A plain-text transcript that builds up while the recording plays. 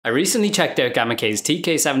I recently checked out GamaKay's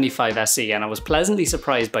TK75 SE and I was pleasantly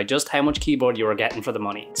surprised by just how much keyboard you were getting for the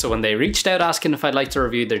money. So when they reached out asking if I'd like to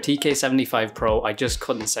review their TK75 Pro, I just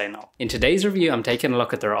couldn't say no. In today's review, I'm taking a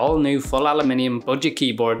look at their all new full aluminium budget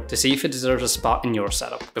keyboard to see if it deserves a spot in your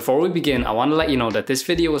setup. Before we begin, I want to let you know that this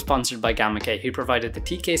video was sponsored by GamaKay, who provided the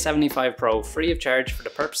TK75 Pro free of charge for the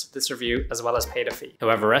purpose of this review, as well as paid a fee.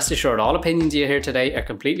 However, rest assured, all opinions you hear today are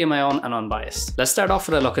completely my own and unbiased. Let's start off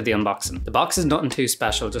with a look at the unboxing. The box is nothing too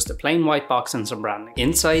special, just a plain white box and some branding.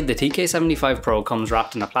 Inside, the TK75 Pro comes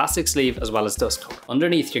wrapped in a plastic sleeve as well as dust cover.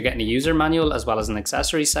 Underneath, you're getting a user manual as well as an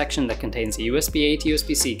accessories section that contains a USB-A to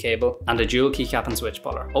USB-C cable and a dual keycap and switch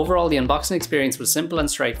puller. Overall, the unboxing experience was simple and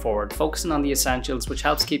straightforward, focusing on the essentials, which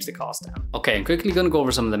helps keep the cost down. Okay, I'm quickly going to go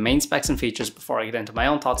over some of the main specs and features before I get into my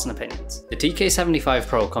own thoughts and opinions. The TK75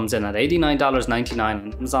 Pro comes in at $89.99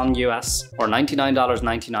 on Amazon US or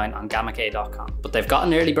 $99.99 on GamaKay.com, but they've got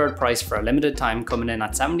an early bird price for a limited time, coming in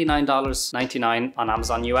at $79.99 on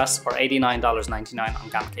Amazon US or $89.99 on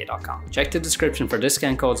GamaKay.com. Check the description for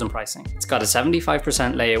discount codes and pricing. It's got a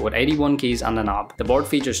 75% layout with 81 keys and a knob. The board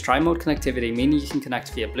features tri-mode connectivity, meaning you can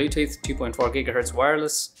connect via Bluetooth, 2.4 GHz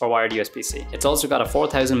wireless, or wired USB-C. It's also got a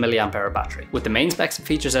 4000 mAh battery. With the main specs and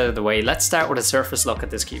features out of the way, let's start with a surface look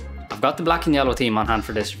at this keyboard. I've got the black and yellow theme on hand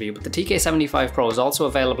for this review, but the TK75 Pro is also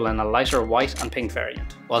available in a lighter white and pink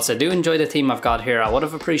variant. Whilst I do enjoy the theme I've got here, I would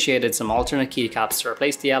have appreciated some alternate keycaps to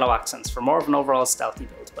replace the yellow accents for more of an overall stealthy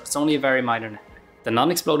build, but it's only a very minor nitpick. The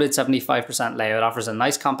non-exploded 75% layout offers a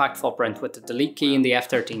nice compact footprint with the delete key in the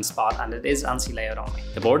F13 spot, and it is ANSI layout only.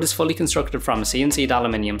 The board is fully constructed from a CNC'd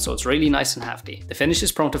aluminium, so it's really nice and hefty. The finish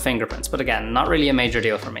is prone to fingerprints, but again, not really a major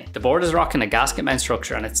deal for me. The board is rocking a gasket mount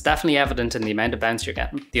structure, and it's definitely evident in the amount of bounce you're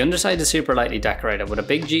getting. The underside is super lightly decorated with a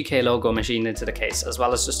big GK logo machined into the case, as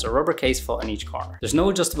well as just a rubber case foot in each corner. There's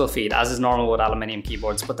no adjustable feet, as is normal with aluminium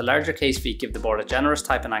keyboards, but the larger case feet give the board a generous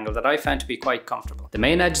type and angle that I found to be quite comfortable. The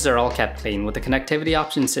main edges are all kept clean, with the connectivity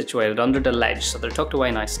options situated under the ledge, so they're tucked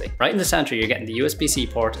away nicely. Right in the center, you're getting the USB-C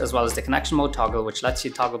port as well as the connection mode toggle, which lets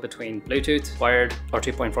you toggle between Bluetooth, wired, or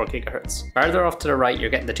 2.4 GHz. Farther off to the right, you're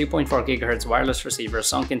getting the 2.4 GHz wireless receiver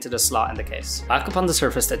sunk into the slot in the case. Back up on the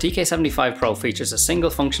surface, the TK75 Pro features a single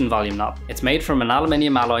function volume knob. It's made from an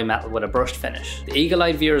aluminium alloy metal with a brushed finish. The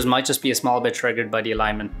eagle-eyed viewers might just be a small bit triggered by the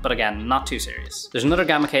alignment, but again, not too serious. There's another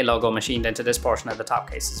GamaKay logo machined into this portion of the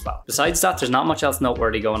top case as well. Besides that, there's not much else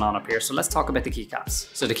noteworthy going on up here, so let's talk about the keycaps.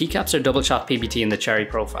 So the keycaps are double shot PBT in the cherry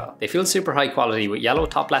profile. They feel super high quality with yellow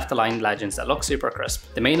top left aligned legends that look super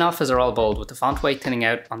crisp. The main alphas are all bold with the font weight thinning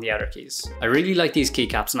out on the outer keys. I really like these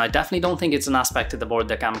keycaps, and I definitely don't think it's an aspect of the board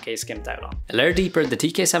that GamaKay skimped out on. A layer deeper, the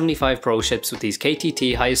TK75 Pro ships with these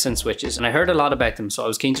KTT Hyacinth switches, and I heard a lot about them, so I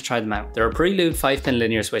was keen to try them out. They're a pre-lubed 5-pin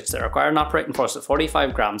linear switch that require an operating force of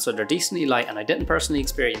 45 grams, so they're decently light, and I didn't personally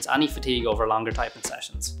experience any fatigue over longer typing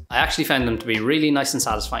sessions. I actually found them to be really nice and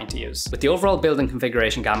satisfying to use. With the overall build and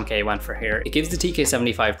configuration GamaKay went for here, it gives the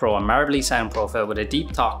TK75 Pro a marbly sound profile with a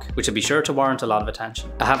deep talk, which will be sure to warrant a lot of attention.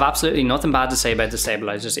 I have absolutely nothing bad to say about the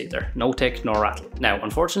stabilizers either, no tick nor rattle. Now,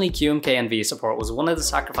 unfortunately, QMK and VIA support was one of the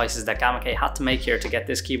sacrifices that GamaKay had to make here to get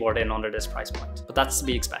this keyboard in under this price point, but that's to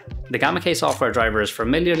be expected. The GamaKay software driver is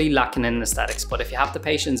familiarly lacking in aesthetics, but if you have the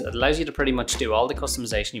patience, it allows you to pretty much do all the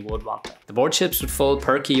customization you would want. The board ships with full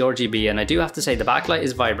per key RGB, and I do have to say the backlight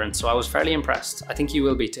is vibrant, so I was fairly impressed. I think you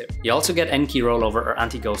will be too. You also get N key rollover or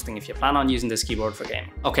anti-ghosting if you plan on using this keyboard for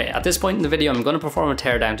gaming. Okay, at this point in the video, I'm going to perform a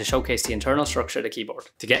teardown to showcase the internal structure of the keyboard.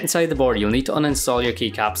 To get inside the board, you'll need to uninstall your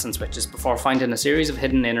keycaps and switches before finding a series of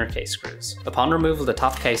hidden inner case screws. Upon removal, the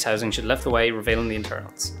top case housing should lift away, revealing the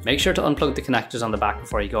internals. Make sure to unplug the connectors on the back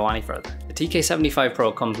before you go any further. The TK75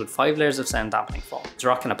 Pro comes with 5 layers of sound dampening foam. It's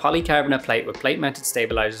rocking a polycarbonate plate with plate mounted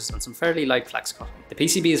stabilizers and some fairly light flex cutting. The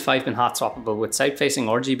PCB is 5-pin hot swappable with side-facing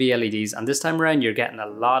RGB LEDs, and this time around you're getting a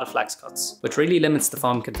lot of flex cuts, which really limits the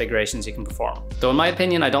foam configurations you can perform. Though in my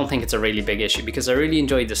opinion, I don't think it's a really big issue because I really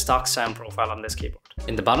enjoyed the stock sound profile on this keyboard.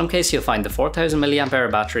 In the bottom case, you'll find the 4000 mAh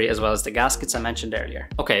battery as well as the gaskets I mentioned earlier.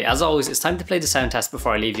 Okay, as always, it's time to play the sound test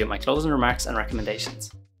before I leave you with my closing remarks and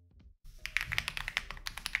recommendations.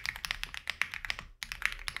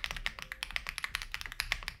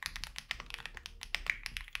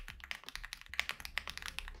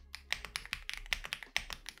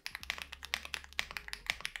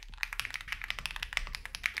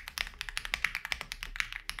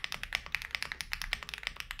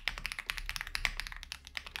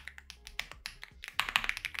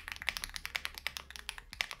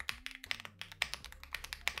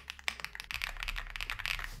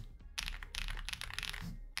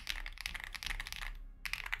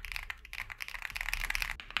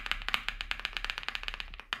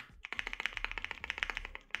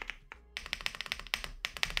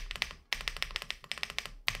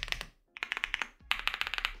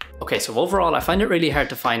 Okay, so overall I find it really hard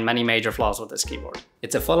to find many major flaws with this keyboard.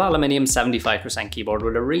 It's a full aluminium 75% keyboard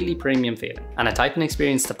with a really premium feeling, and a typing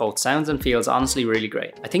experience that both sounds and feels honestly really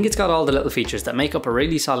great. I think it's got all the little features that make up a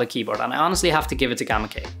really solid keyboard, and I honestly have to give it to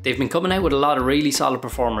GamaKay. They've been coming out with a lot of really solid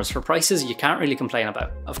performers for prices you can't really complain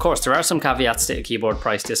about. Of course, there are some caveats to a keyboard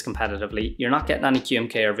priced this competitively. You're not getting any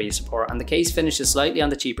QMK or V support, and the case finish is slightly on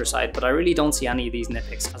the cheaper side, but I really don't see any of these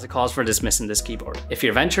nitpicks as a cause for dismissing this keyboard. If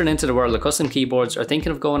you're venturing into the world of custom keyboards or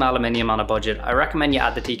thinking of going aluminium on a budget, I recommend you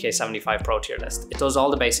add the TK75 Pro to your list. It does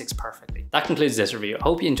all the basics perfectly. That concludes this review. I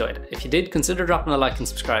hope you enjoyed it. If you did, consider dropping a like and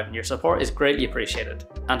subscribing. Your support is greatly appreciated,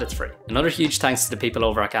 and it's free. Another huge thanks to the people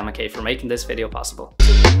over at GamaKay for making this video possible.